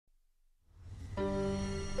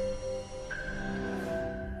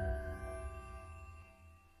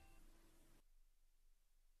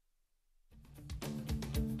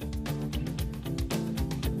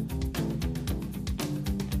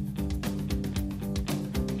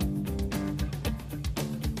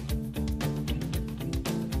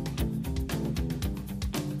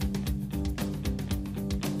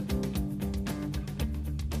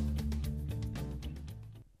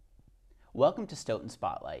Welcome to Stoughton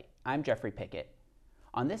Spotlight. I'm Jeffrey Pickett.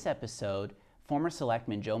 On this episode, former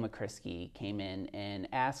Selectman Joe Mokrisky came in and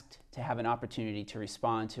asked to have an opportunity to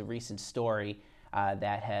respond to a recent story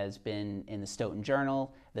that has been in the Stoughton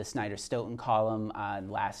Journal, the Snyder-Stoughton column,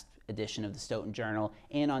 last edition of the Stoughton Journal,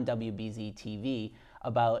 and on WBZ TV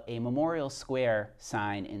about a memorial square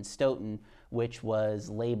sign in Stoughton which was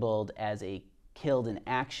labeled as a killed in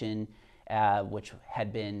action, which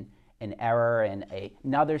had been an error, and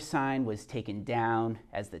another sign was taken down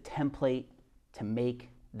as the template to make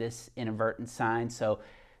this inadvertent sign. So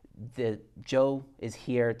Joe is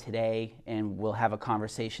here today and we'll have a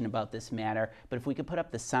conversation about this matter. But if we could put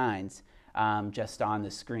up the signs just on the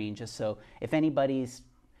screen, just so if anybody's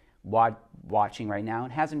watching right now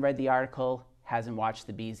and hasn't read the article, hasn't watched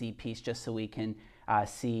the BZ piece, just so we can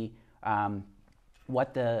see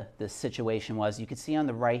what the situation was. You can see on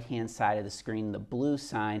the right-hand side of the screen the blue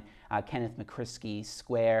sign, Kenneth Mokrisky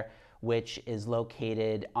Square, which is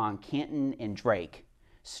located on Canton and Drake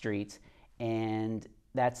Streets, and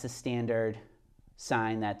that's the standard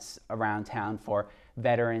sign that's around town for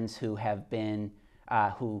veterans who have been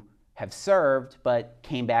who have served but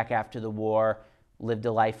came back after the war, lived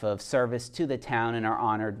a life of service to the town, and are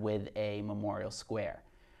honored with a memorial square.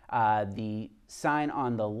 The sign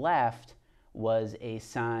on the left was a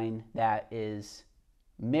sign that is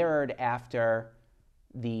mirrored after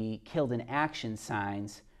the killed in action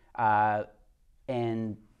signs,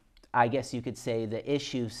 and I guess you could say the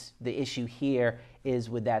issue here is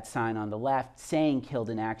with that sign on the left saying killed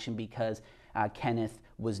in action because Kenneth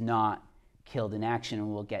was not killed in action,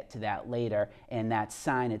 and we'll get to that later. And that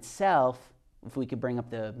sign itself, if we could bring up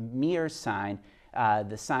the mirror sign,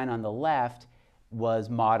 the sign on the left was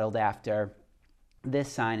modeled after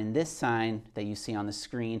this sign, and this sign that you see on the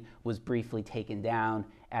screen was briefly taken down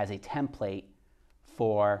as a template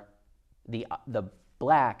for the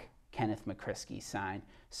black Kenneth Mokrisky sign.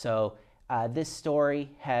 So this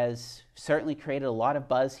story has certainly created a lot of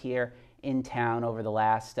buzz here in town over the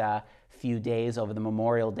last few days, over the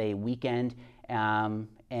Memorial Day weekend,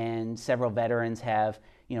 and several veterans have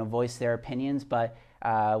voiced their opinions, but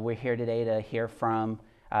we're here today to hear from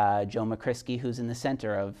Joe Mokrisky, who's in the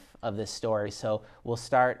center of this story. So we'll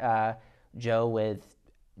start, Joe, with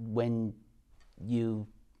when you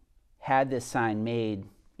had this sign made,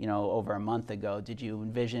 over a month ago. Did you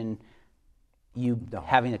envision you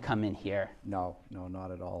having to come in here? No, not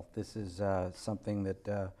at all. This is something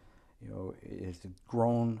that has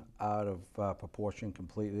grown out of proportion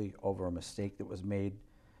completely over a mistake that was made,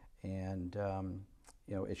 and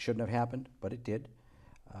it shouldn't have happened, but it did.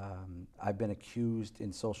 I've been accused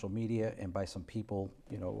in social media and by some people,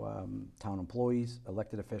 town employees,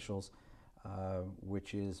 elected officials,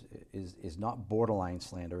 which is not borderline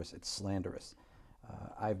slanderous, it's slanderous.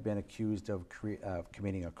 I've been accused of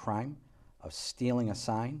committing a crime, of stealing a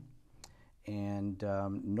sign, and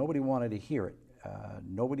nobody wanted to hear it.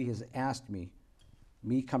 Nobody has asked me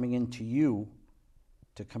coming into you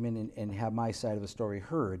to come in and have my side of the story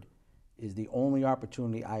heard is the only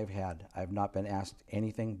opportunity I've had. I've not been asked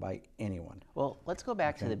anything by anyone. Well, let's go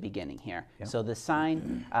back to the beginning here. Yeah. So the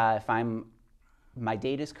sign, if my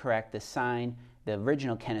date is correct, the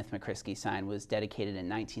original Kenneth Mokrisky sign was dedicated in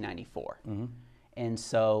 1994. Mm-hmm. And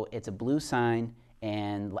so it's a blue sign,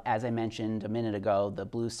 and as I mentioned a minute ago, the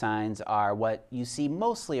blue signs are what you see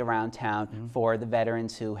mostly around town mm-hmm. for the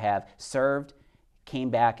veterans who have served, came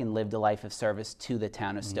back and lived a life of service to the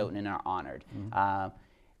town of Stoughton mm-hmm. and are honored. Mm-hmm.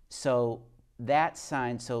 So that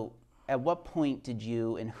sign, so at what point did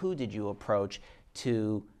you and who did you approach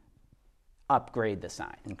to upgrade the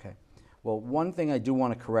sign? Okay. Well, one thing I do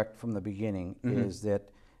want to correct from the beginning mm-hmm. is that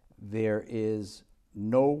there is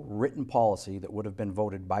no written policy that would have been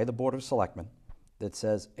voted by the Board of Selectmen that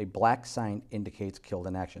says a black sign indicates killed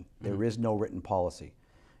in action. Mm-hmm. There is no written policy.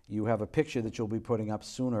 You have a picture that you'll be putting up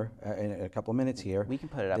sooner in a couple of minutes here. We can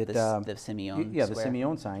put it up, the Simeon Yeah, Square. The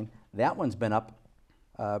Simeon sign. That one's been up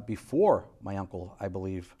before my uncle, I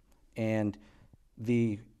believe, and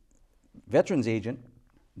the veterans agent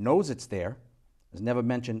knows it's there, has never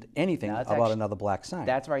mentioned anything about another black sign.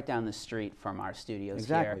 That's right down the street from our studios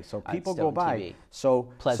exactly. here. So people go by. TV.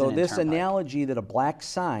 So this Turnpike. Analogy that a black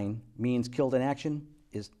sign means killed in action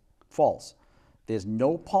is false. There's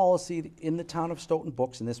no policy in the town of Stoughton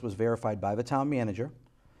books, and this was verified by the town manager,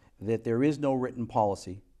 that there is no written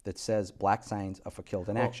policy that says black signs are for killed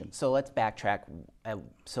in action. So let's backtrack.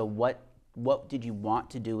 So what did you want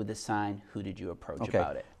to do with the sign? Who did you approach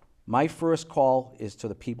about it? My first call is to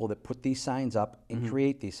the people that put these signs up and mm-hmm.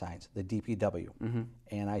 create these signs, the DPW. Mm-hmm.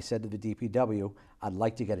 And I said to the DPW, I'd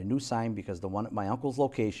like to get a new sign because the one at my uncle's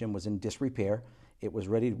location was in disrepair, It was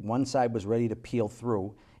ready, one side was ready to peel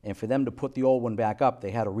through, and for them to put the old one back up,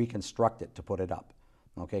 they had to reconstruct it to put it up,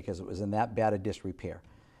 okay, because it was in that bad a disrepair.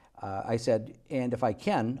 I said, and if I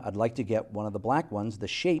can, I'd like to get one of the black ones. The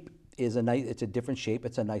shape is it's a different shape,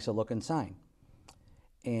 it's a nicer looking sign.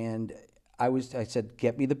 And I said,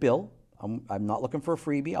 get me the bill. I'm not looking for a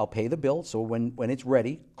freebie, I'll pay the bill, so when it's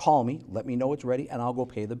ready, call me, let me know it's ready, and I'll go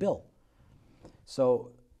pay the bill.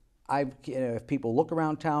 So if people look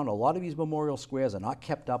around town, a lot of these memorial squares are not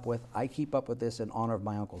kept up with. I keep up with this in honor of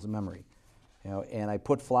my uncle's memory. And I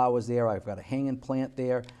put flowers there, I've got a hanging plant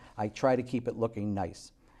there, I try to keep it looking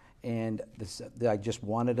nice. And I just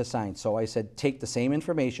wanted a sign, so I said, take the same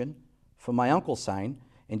information for my uncle's sign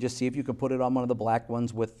and just see if you can put it on one of the black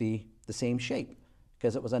ones with the same shape,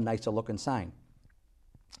 because it was a nicer looking sign.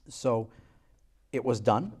 So it was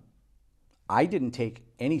done. I didn't take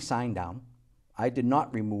any sign down. I did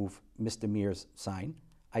not remove Mr. Mears' sign.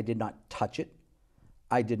 I did not touch it.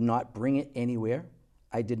 I did not bring it anywhere.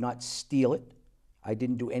 I did not steal it. I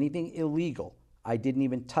didn't do anything illegal. I didn't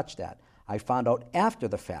even touch that. I found out after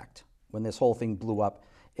the fact, when this whole thing blew up,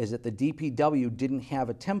 is that the DPW didn't have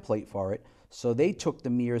a template for it, so they took the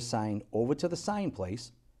Mears sign over to the sign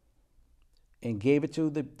place and gave it to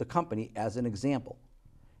the company as an example.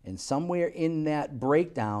 And somewhere in that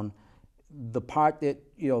breakdown, the part that,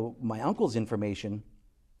 my uncle's information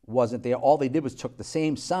wasn't there. All they did was took the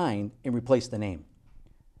same sign and replaced the name.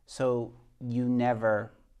 So you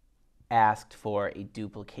never asked for a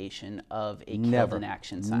duplication of a killed in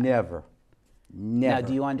action sign? Never. Now,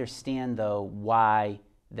 do you understand, though, why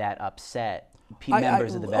that upset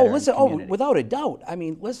members of the veteran community? Without a doubt. I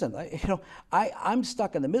mean, listen, I'm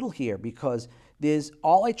stuck in the middle here because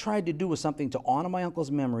all I tried to do was something to honor my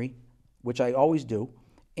uncle's memory, which I always do,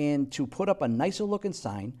 and to put up a nicer looking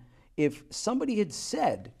sign. If somebody had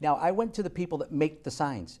said, now I went to the people that make the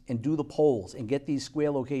signs and do the polls and get these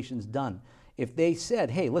square locations done. If they said,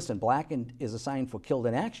 hey, listen, black is a sign for killed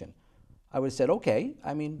in action, I would have said, okay,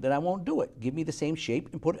 then I won't do it. Give me the same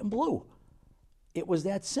shape and put it in blue. It was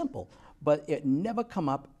that simple, but it never come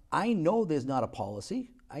up. I know there's not a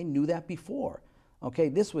policy. I knew that before. Okay,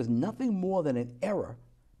 this was nothing more than an error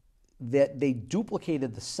that they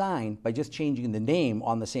duplicated the sign by just changing the name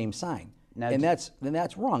on the same sign. And that's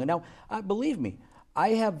wrong. And now, believe me, I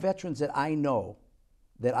have veterans that I know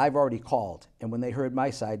that I've already called, and when they heard my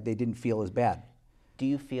side, they didn't feel as bad. Do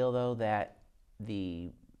you feel, though, that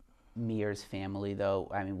the Mears family, though,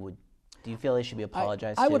 do you feel they should be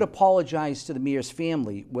apologized to? I would apologize to the Mears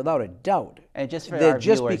family without a doubt. And just for our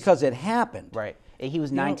just viewers, because it happened. Right. He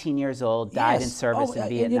was 19 years old, died in service in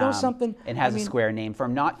Vietnam, and you know something? and has a square named for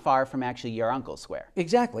him, not far from actually your uncle's square.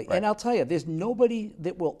 Exactly. Right. And I'll tell you, there's nobody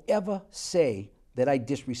that will ever say that I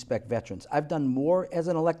disrespect veterans. I've done more as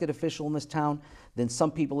an elected official in this town than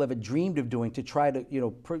some people ever dreamed of doing to try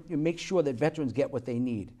to, make sure that veterans get what they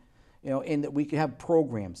need. And that we can have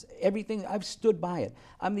programs. Everything, I've stood by it.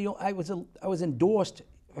 I was endorsed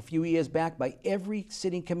a few years back by every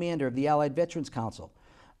sitting commander of the Allied Veterans Council.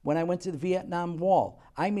 When I went to the Vietnam Wall,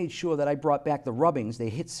 I made sure that I brought back the rubbings. They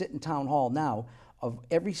sit in Town Hall now of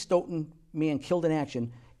every Stoughton man killed in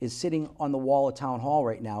action is sitting on the wall of Town Hall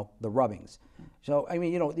right now, the rubbings. So,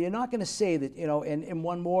 you're not going to say that, and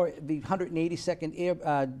one more, the 182nd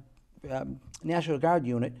Air National Guard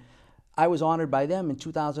unit, I was honored by them in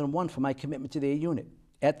 2001 for my commitment to their unit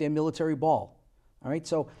at their military ball. All right,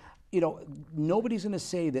 so, nobody's going to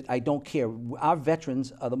say that I don't care. Our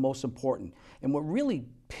veterans are the most important. And what really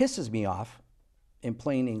pisses me off, in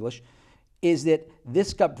plain English, is that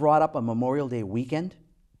this got brought up on Memorial Day weekend.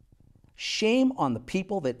 Shame on the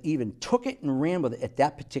people that even took it and ran with it at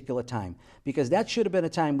that particular time, because that should have been a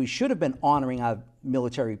time we should have been honoring our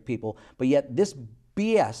military people, but yet this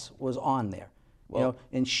BS was on there.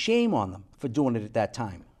 And shame on them for doing it at that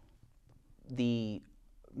time. The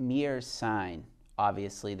Mears sign,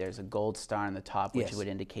 obviously there's a gold star on the top, which would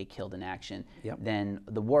indicate killed in action. Yep. Then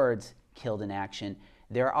the words killed in action.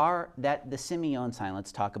 There are the Simeon sign,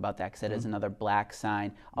 let's talk about that, because that is another black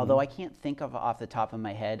sign. Although I can't think of off the top of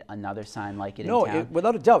my head another sign like it in town. No,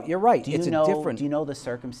 without a doubt, you're right. Do you know the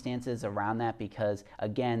circumstances around that? Because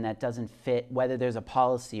again, that doesn't fit, whether there's a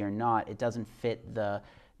policy or not, it doesn't fit the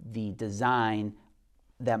design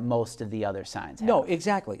that most of the other signs have. No,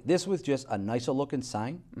 exactly. This was just a nicer looking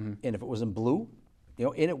sign, and if it was in blue,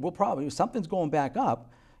 and it will probably, something's going back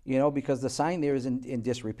up, because the sign there is in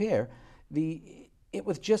disrepair. It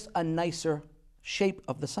was just a nicer shape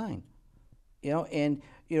of the sign, and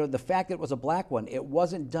the fact that it was a black one, it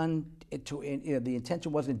wasn't done the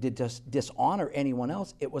intention wasn't to dishonor anyone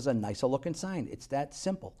else. It was a nicer looking sign. It's that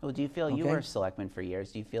simple. Well, do you feel you were a selectman for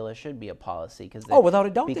years? Do you feel there should be a policy? Without a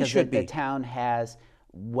doubt, there should be. The town has,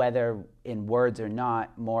 whether in words or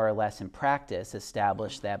not, more or less in practice,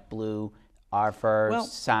 established that blue are for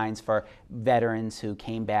signs for veterans who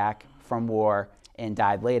came back from war and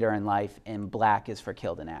died later in life, and black is for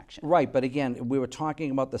killed in action. Right, but again, we were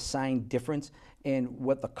talking about the sign difference and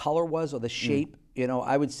what the color was or the shape. You know,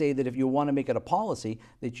 I would say that if you want to make it a policy,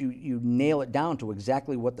 that you nail it down to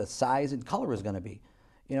exactly what the size and color is going to be.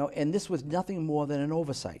 You know, and this was nothing more than an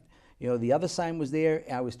oversight. You know, the other sign was there.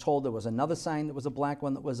 I was told there was another sign that was a black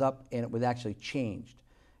one that was up, and it was actually changed.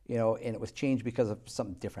 You know, and it was changed because of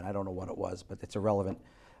something different. I don't know what it was, but it's irrelevant.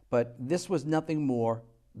 But this was nothing more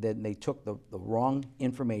than they took the wrong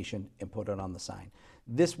information and put it on the sign.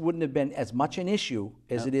 This wouldn't have been as much an issue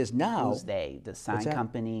as it is now. Who's they? The sign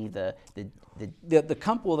company? The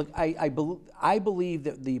company. Well, I believe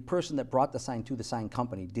that the person that brought the sign to the sign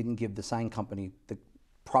company didn't give the sign company the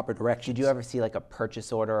proper directions. Did you ever see like a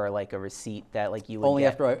purchase order or like a receipt that like you would only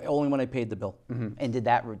get? Only when I paid the bill. Mm-hmm. And did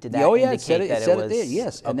that indicate that it was? It did,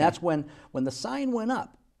 yes. Okay. And that's when the sign went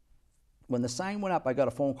up. When the sign went up, I got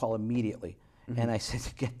a phone call immediately. And I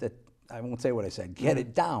said, I won't say what I said, get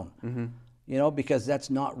it down, you know, because that's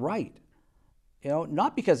not right. You know,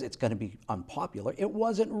 not because it's going to be unpopular. It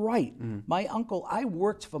wasn't right. My uncle, I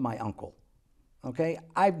worked for my uncle, okay?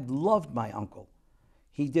 I loved my uncle.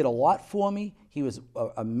 He did a lot for me. He was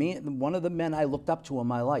a man, one of the men I looked up to in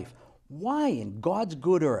my life. Why in God's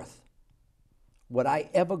good earth would I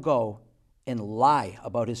ever go and lie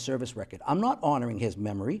about his service record? I'm not honoring his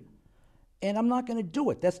memory, and I'm not going to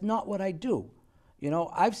do it. That's not what I do. You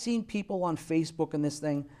know, I've seen people on Facebook and this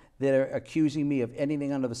thing that are accusing me of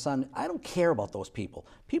anything under the sun. I don't care about those people.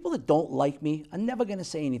 People that don't like me are never going to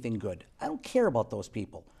say anything good. I don't care about those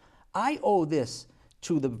people. I owe this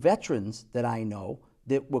to the veterans that I know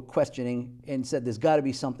that were questioning and said there's got to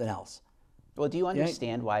be something else. Well, do you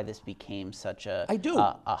understand why this became such a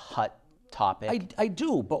hot topic? I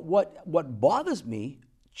do, but what bothers me,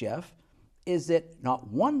 Jeff, is that not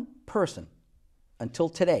one person until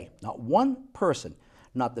today, not one person,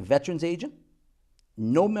 not the veterans agent,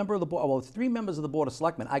 no member of the board, well, 3 members of the Board of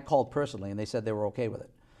Selectmen I called personally and they said they were okay with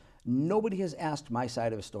it. Nobody has asked my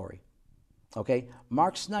side of the story, okay?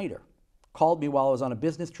 Mark Snyder called me while I was on a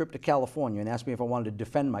business trip to California and asked me if I wanted to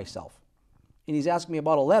defend myself. And he's asking me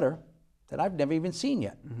about a letter that I've never even seen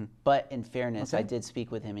yet. But in fairness, I did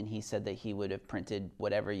speak with him and he said that he would have printed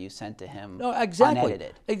whatever you sent to him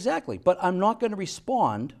unedited. Exactly, but I'm not going to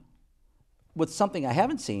respond with something I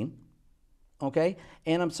haven't seen, okay?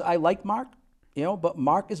 And I like Mark, you know, but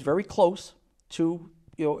Mark is very close to,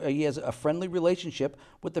 you know, he has a friendly relationship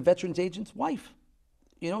with the veterans agent's wife.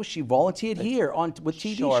 You know, she volunteered here with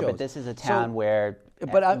TV shows. Sure, but this is a town where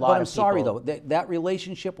But I'm sorry, though, that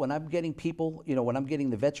relationship, when I'm getting people, you know, when I'm getting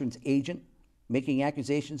the veterans agent making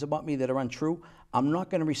accusations about me that are untrue, I'm not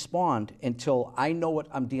going to respond until I know what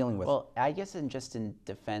I'm dealing with. Well, I guess in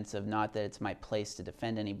defense of, not that it's my place to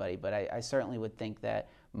defend anybody, but I certainly would think that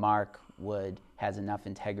Mark has enough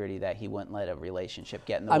integrity that he wouldn't let a relationship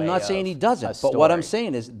get in the way. I'm not saying he doesn't, but what I'm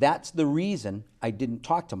saying is that's the reason I didn't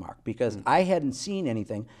talk to Mark, because I hadn't seen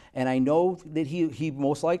anything, and I know that he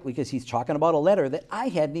most likely, because he's talking about a letter that I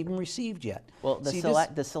hadn't even received yet. Well,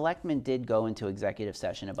 the selectmen did go into executive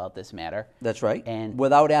session about this matter. That's right, and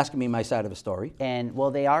without asking me my side of the story. And,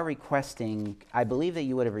 well, they are requesting, I believe that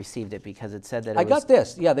you would have received it because it said that it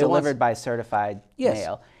was delivered by certified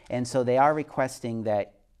mail. And so they are requesting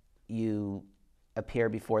that you appear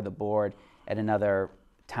before the board at another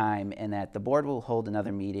time, and that the board will hold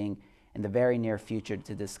another meeting in the very near future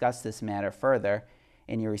to discuss this matter further,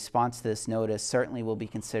 and your response to this notice certainly will be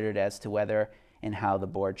considered as to whether and how the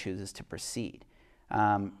board chooses to proceed.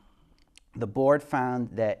 The board found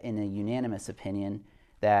that, in a unanimous opinion,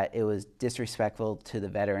 that it was disrespectful to the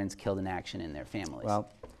veterans killed in action and their families.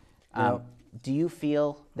 Well, do you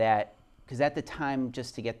feel that, because at the time,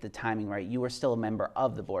 just to get the timing right, you were still a member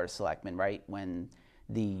of the Board of Selectmen, right, when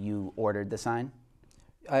you ordered the sign?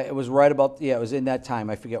 It was right about, it was in that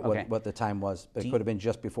time. I forget what the time was, but it could have been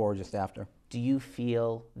just before or just after. Do you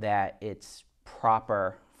feel that it's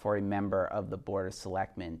proper for a member of the Board of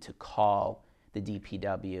Selectmen to call the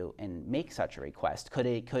DPW and make such a request?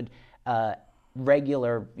 Could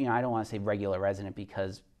regular, I don't want to say regular resident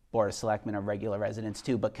because Board of Selectmen are regular residents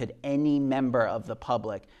too, but could any member of the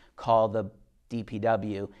public call the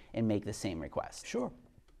DPW and make the same request? Sure.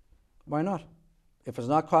 Why not? If it's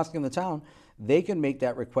not costing the town, they can make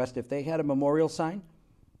that request. If they had a memorial sign,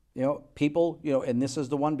 You know, people, you know, and this is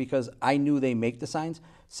the one because I knew they make the signs.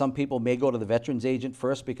 Some people may go to the veterans agent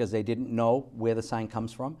first because they didn't know where the sign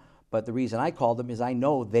comes from. But the reason I called them is I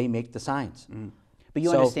know they make the signs. But you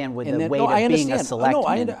So- understand with and the then- weight no, I of being a understand.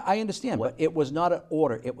 selectman. No, I understand, but it was not an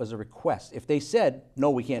order, it was a request. If they said, no,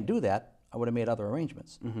 we can't do that, I would have made other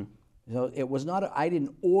arrangements. So it was not, I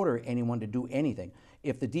didn't order anyone to do anything.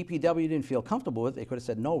 If the DPW didn't feel comfortable with it, they could have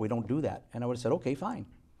said, no, we don't do that. And I would have said, okay, fine.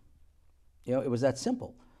 You know, it was that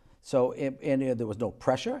simple. So, there was no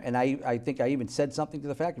pressure, and I think I even said something to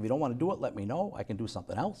the fact, if you don't want to do it, let me know, I can do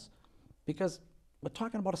something else. Because we're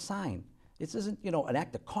talking about a sign. This isn't, you know, an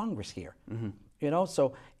act of Congress here. You know,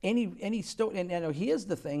 so and here's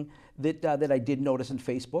the thing that I did notice in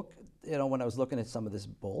Facebook, you know, when I was looking at some of this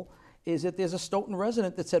bull, is that there's a Stoughton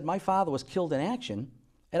resident that said, my father was killed in action,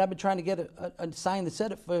 and I've been trying to get a sign that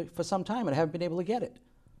said it for some time, and I haven't been able to get it.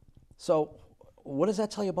 So what does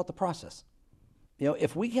that tell you about the process? You know,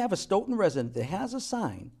 if we have a Stoughton resident that has a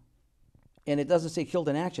sign and it doesn't say killed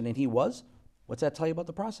in action and he was, what's that tell you about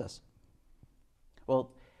the process?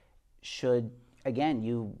 Well, again,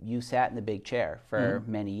 you sat in the big chair for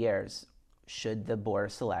many years. Should the Board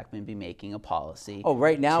of Selectmen be making a policy? Oh,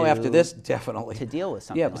 right now after this, definitely. To deal with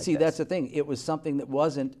something Yeah, like but see, this. that's the thing. It was something that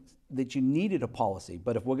wasn't, that you needed a policy.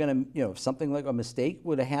 But if we're going to, you know, if something like a mistake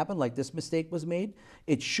would have happened, like this mistake was made,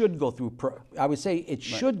 it should go through, I would say it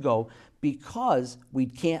should go because we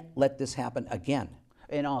can't let this happen again.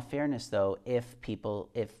 In all fairness, though, if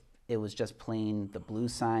it was just plain the blue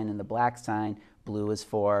sign and the black sign, blue is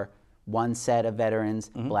for one set of veterans,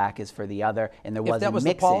 black is for the other, and there wasn't that was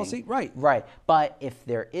mixing. the policy, right. Right. But if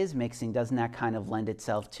there is mixing, doesn't that kind of lend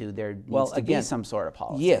itself to there needs to be some sort of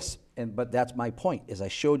policy? Yes, but that's my point, is I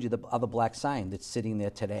showed you the other black sign that's sitting there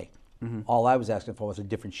today. All I was asking for was a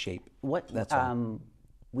different shape. That's all.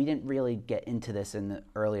 We didn't really get into this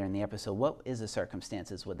earlier in the episode. What is the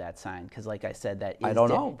circumstances with that sign? Because like I said, I don't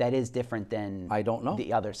know. That is different than I don't know.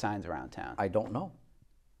 the other signs around town. I don't know.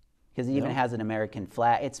 Because it even has an American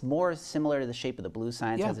flag. It's more similar to the shape of the blue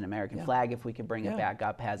signs. Yeah. Has an American flag, if we could bring it back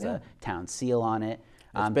up. Has a town seal on it.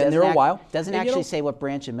 It's been there a while. Doesn't actually say what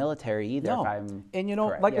branch of military either. No. If I'm and you know,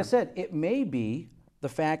 correct. like I said, it may be the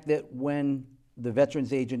fact that when the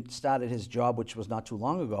veterans agent started his job, which was not too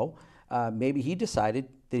long ago, maybe he decided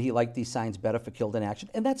that he liked these signs better for killed in action,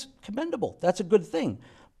 and that's commendable. That's a good thing.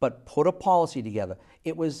 But put a policy together.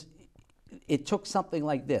 It took something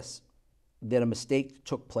like this, that a mistake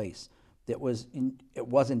took place. It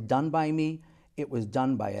wasn't done by me. It was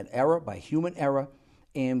done by an error, by human error.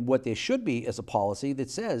 And what there should be is a policy that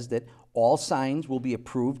says that all signs will be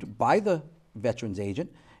approved by the veterans agent.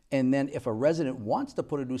 And then if a resident wants to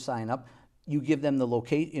put a new sign up, you give them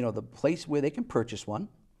the place where they can purchase one,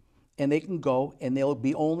 and they can go and they'll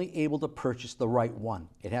be only able to purchase the right one.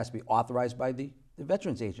 It has to be authorized by the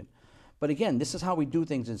veterans agent. But again, this is how we do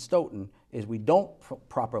things in Stoughton, is we don't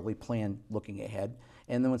properly plan looking ahead.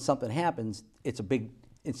 And then when something happens, it's a big,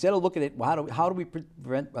 instead of looking at, well, how do we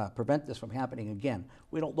prevent this from happening again?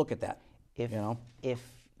 We don't look at that. If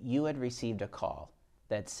you had received a call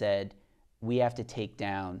that said, we have to take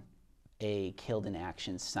down a killed in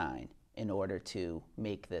action sign in order to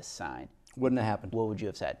make this sign. Wouldn't have happened. What would you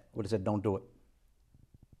have said? Would have said, don't do it.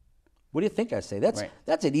 What do you think I'd say?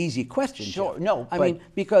 That's an easy question. Sure, Jeff. no, I mean,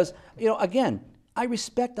 because, again, I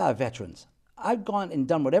respect our veterans. I've gone and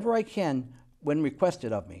done whatever I can when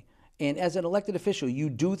requested of me. And as an elected official, you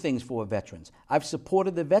do things for veterans. I've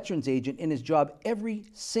supported the veterans agent in his job every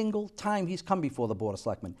single time he's come before the Board of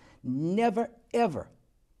Selectmen. Never, ever.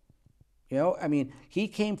 He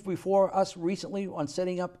came before us recently on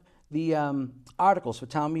setting up the articles for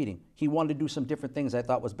town meeting. He wanted to do some different things I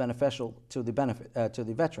thought was beneficial to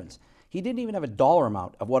the veterans. He didn't even have a dollar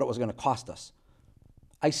amount of what it was going to cost us.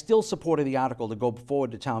 I still supported the article to go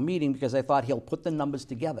forward to town meeting because I thought he'll put the numbers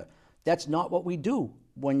together. That's not what we do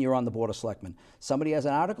when you're on the Board of Selectmen. Somebody has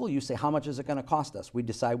an article, you say, how much is it going to cost us? We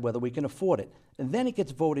decide whether we can afford it. And then it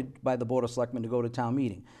gets voted by the Board of Selectmen to go to town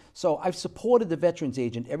meeting. So I've supported the veterans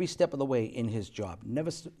agent every step of the way in his job.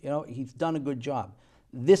 Never, he's done a good job.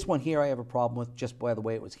 This one here I have a problem with just by the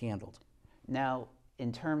way it was handled. Now,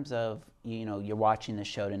 in terms of, you're watching the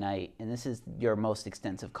show tonight, and this is your most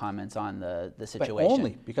extensive comments on the situation. But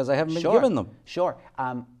only because I haven't been given them. Sure.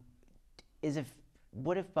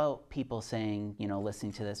 What about people saying,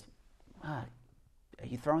 listening to this, are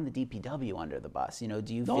you throwing the DPW under the bus? Do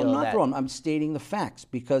you feel that? No, I'm not throwing. I'm stating the facts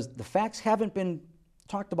because the facts haven't been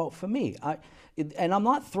talked about for me. And I'm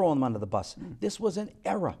not throwing them under the bus. This was an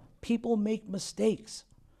error. People make mistakes.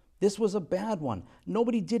 This was a bad one.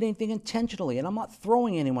 Nobody did anything intentionally, and I'm not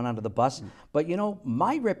throwing anyone under the bus. But,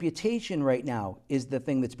 my reputation right now is the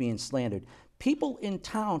thing that's being slandered. People in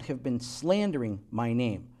town have been slandering my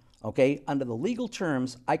name, okay? Under the legal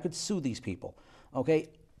terms, I could sue these people, okay?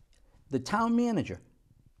 The town manager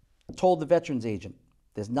told the veterans agent,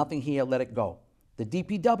 there's nothing here, let it go. The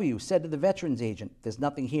DPW said to the veterans agent, there's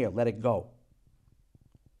nothing here, let it go.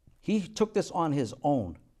 He took this on his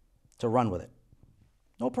own to run with it.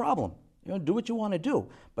 No problem. Do what you want to do,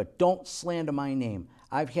 but don't slander my name.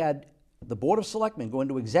 I've had the Board of Selectmen go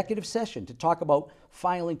into executive session to talk about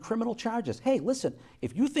filing criminal charges. Hey, listen,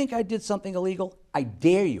 if you think I did something illegal, I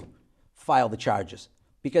dare you file the charges,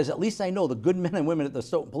 because at least I know the good men and women at the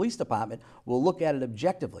Stoughton Police Department will look at it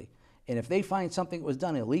objectively. And if they find something that was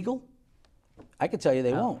done illegal, I can tell you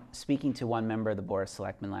they won't. Speaking to one member of the Board of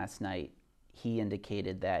Selectmen last night, he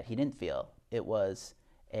indicated that he didn't feel it was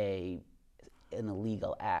an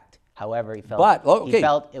illegal act. However, he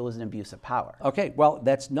felt it was an abuse of power. Okay, well,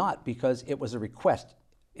 that's not, because it was a request.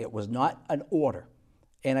 It was not an order.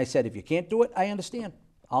 And I said, if you can't do it, I understand.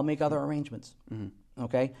 I'll make other arrangements.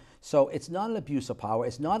 Okay? So it's not an abuse of power.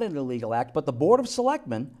 It's not an illegal act. But the Board of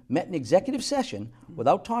Selectmen met in executive session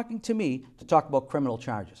without talking to me to talk about criminal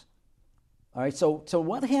charges. All right, so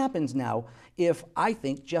what happens now if I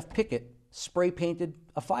think Jeff Pickett spray painted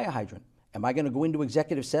a fire hydrant? Am I going to go into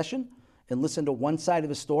executive session and listen to one side of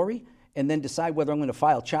the story and then decide whether I'm going to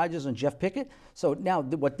file charges on Jeff Pickett? So now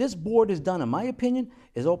what this board has done, in my opinion,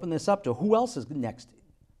 is open this up to who else is next.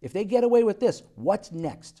 If they get away with this, what's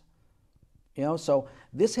next? So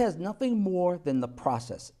this has nothing more than the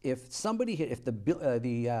process. If the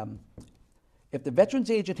veterans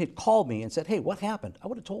agent had called me and said, hey, what happened? I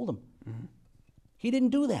would have told him. He didn't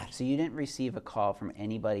do that. So you didn't receive a call from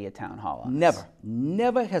anybody at Town Hall on Never. this?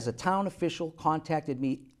 Never has a town official contacted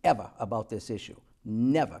me ever about this issue.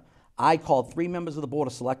 Never. I called 3 members of the Board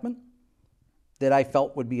of Selectmen that I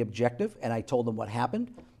felt would be objective, and I told them what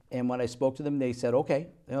happened. And when I spoke to them, they said, okay,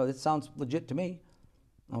 this sounds legit to me.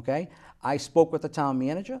 Okay? I spoke with the town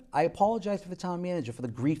manager. I apologized for the town manager for the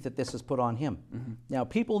grief that this has put on him. Now,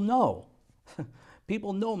 people know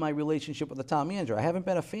my relationship with the town manager. I haven't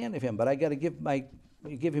been a fan of him, but I got to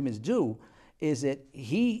give him his due, is that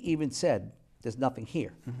he even said, there's nothing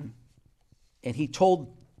here. And he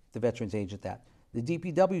told the veterans agent that. The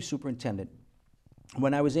DPW superintendent,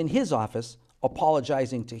 when I was in his office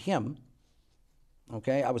apologizing to him,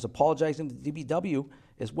 okay, I was apologizing to the DPW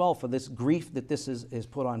as well for this grief that this is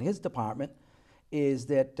put on his department, is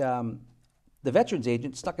that the veterans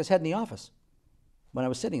agent stuck his head in the office when I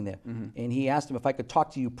was sitting there. And he asked him if I could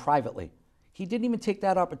talk to you privately. He didn't even take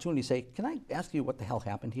that opportunity to say, can I ask you what the hell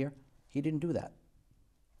happened here? He didn't do that.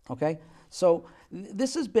 Okay? So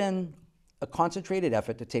this has been a concentrated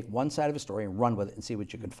effort to take one side of a story and run with it and see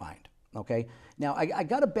what you can find. Okay? Now, I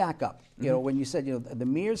got to back up. When you said, the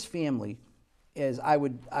Mears family, I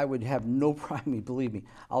would have no problem, believe me.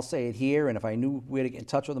 I'll say it here, and if I knew where to get in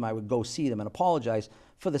touch with them, I would go see them and apologize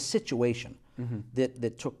for the situation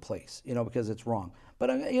that took place, because it's wrong. But,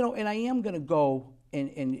 and I am going to go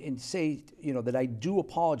and say, that I do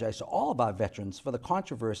apologize to all of our veterans for the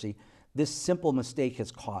controversy this simple mistake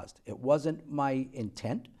has caused. It wasn't my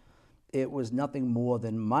intent. It was nothing more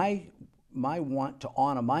than my want to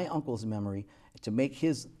honor my uncle's memory, to make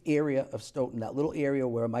his area of Stoughton, that little area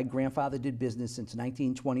where my grandfather did business since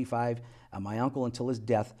 1925, and my uncle until his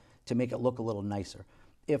death, to make it look a little nicer.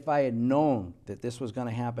 If I had known that this was going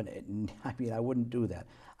to happen, I wouldn't do that.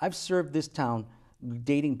 I've served this town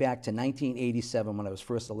dating back to 1987 when I was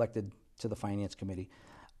first elected to the Finance Committee.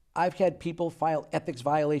 I've had people file ethics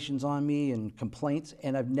violations on me and complaints,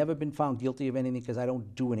 and I've never been found guilty of anything because I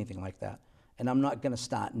don't do anything like that. And I'm not going to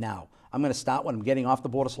start now. I'm going to start when I'm getting off the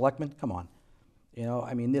Board of Selectmen. Come on.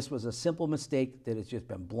 This was a simple mistake that has just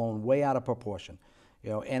been blown way out of proportion.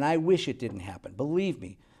 And I wish it didn't happen. Believe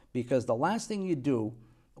me, because the last thing you do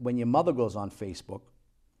when your mother goes on Facebook,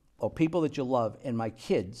 or people that you love, and my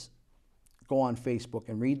kids go on Facebook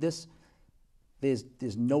and read this,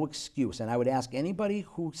 there's no excuse. And I would ask anybody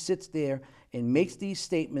who sits there and makes these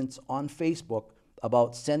statements on Facebook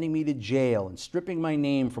about sending me to jail and stripping my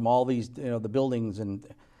name from all these, the buildings, and,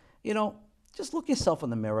 just look yourself in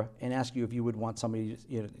the mirror and ask you if you would want somebody,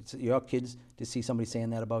 your kids, to see somebody saying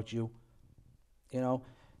that about you.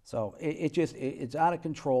 So it's out of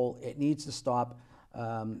control. It needs to stop.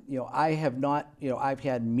 I have not, I've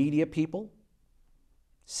had media people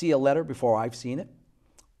see a letter before I've seen it.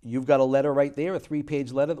 You've got a letter right there, a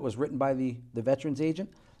 3-page letter that was written by the veterans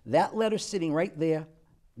agent. That letter sitting right there,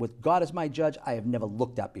 with God as my judge, I have never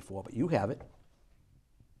looked at before, but you have it,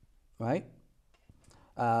 right?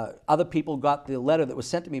 Other people got the letter that was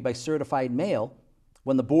sent to me by certified mail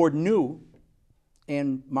when the board knew,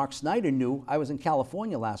 and Mark Snyder knew. I was in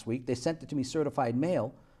California last week. They sent it to me certified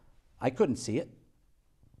mail. I couldn't see it,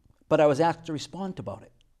 but I was asked to respond about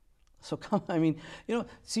it. So I mean,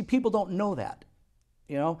 see, people don't know that.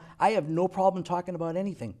 I have no problem talking about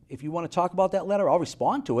anything. If you want to talk about that letter, I'll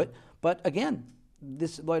respond to it. But again,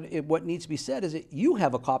 what needs to be said is that you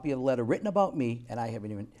have a copy of the letter written about me, and I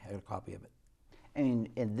haven't even had a copy of it. I mean,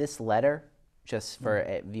 in this letter, just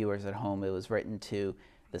for viewers at home, it was written to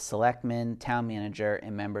the selectman, town manager,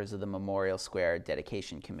 and members of the Memorial Square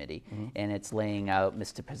Dedication Committee. And it's laying out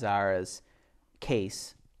Mr. Pizzara's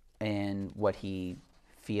case and what he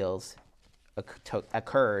feels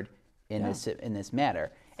occurred in this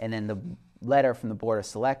matter. And then the letter from the Board of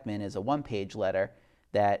Selectmen is a one-page letter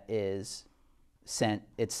that is sent.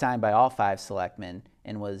 It's signed by all 5 selectmen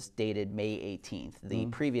and was dated May 18th. The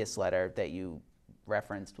previous letter that you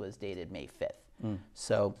referenced was dated May 5th.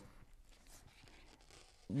 So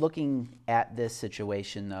looking at this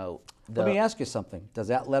situation, though, let me ask you something. Does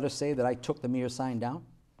that letter say that I took the mayor's sign down?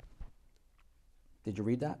 Did you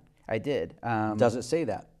read that? I did. Does it say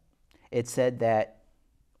that? It said that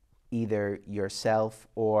either yourself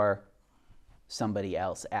or somebody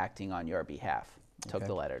else acting on your behalf took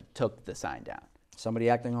the letter, took the sign down. Somebody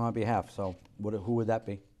acting on my behalf. So who would that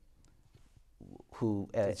be? Who?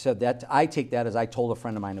 So that I take that as I told a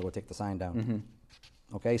friend of mine to go take the sign down.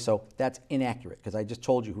 Okay, so that's inaccurate because I just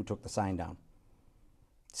told you who took the sign down.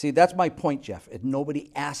 See, that's my point, Jeff.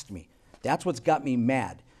 Nobody asked me. That's what's got me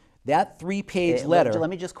mad. That 3-page letter. Let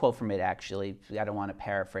me just quote from it, actually. I don't want to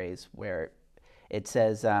paraphrase where it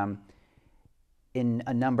says, in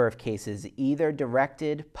a number of cases, either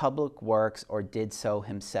directed Public Works or did so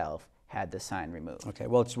himself had the sign removed. Okay,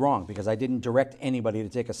 well, it's wrong because I didn't direct anybody to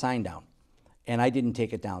take a sign down, and I didn't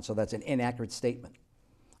take it down, so that's an inaccurate statement.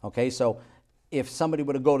 Okay, so if somebody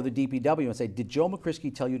were to go to the DPW and say, did Joe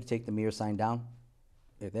Mokrisky tell you to take the mayor's sign down?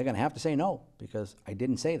 They're going to have to say no because I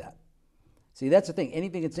didn't say that. See, that's the thing.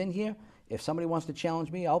 Anything that's in here, if somebody wants to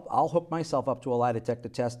challenge me, I'll hook myself up to a lie detector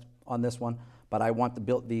test on this one, but I want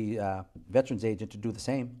the veterans agent to do the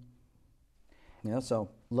same. So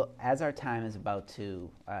look, as our time is about to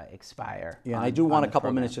expire. Yeah, and I do want a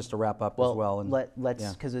couple minutes just to wrap up as well. And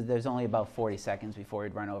let's, because there's only about 40 seconds before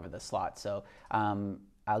we'd run over the slot. So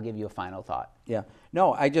I'll give you a final thought. Yeah.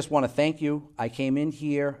 No, I just want to thank you. I came in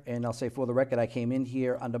here, and I'll say for the record, I came in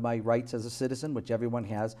here under my rights as a citizen, which everyone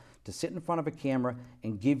has, to sit in front of a camera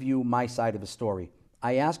and give you my side of the story.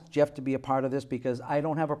 I asked Jeff to be a part of this because I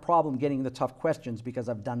don't have a problem getting the tough questions because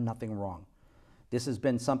I've done nothing wrong. This has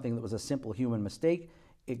been something that was a simple human mistake.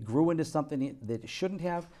 It grew into something that it shouldn't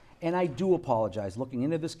have, and I do apologize looking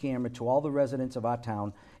into this camera to all the residents of our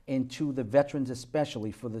town and to the veterans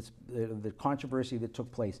especially for the controversy that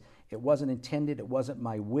took place. It wasn't intended. It wasn't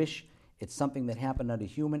my wish. It's something that happened under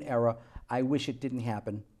human error. I wish it didn't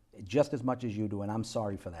happen just as much as you do, and I'm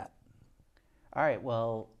sorry for that. All right,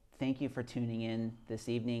 well, thank you for tuning in this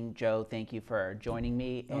evening. Joe, thank you for joining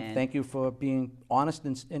me. And thank you for being honest,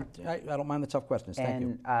 and I don't mind the tough questions. Thank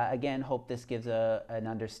you. And again, hope this gives an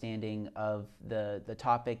understanding of the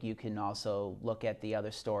topic. You can also look at the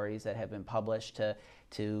other stories that have been published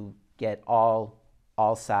to get all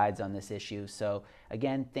sides on this issue. So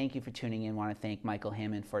again, thank you for tuning in. I want to thank Michael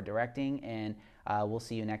Hammond for directing, and we'll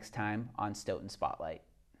see you next time on Stoughton Spotlight.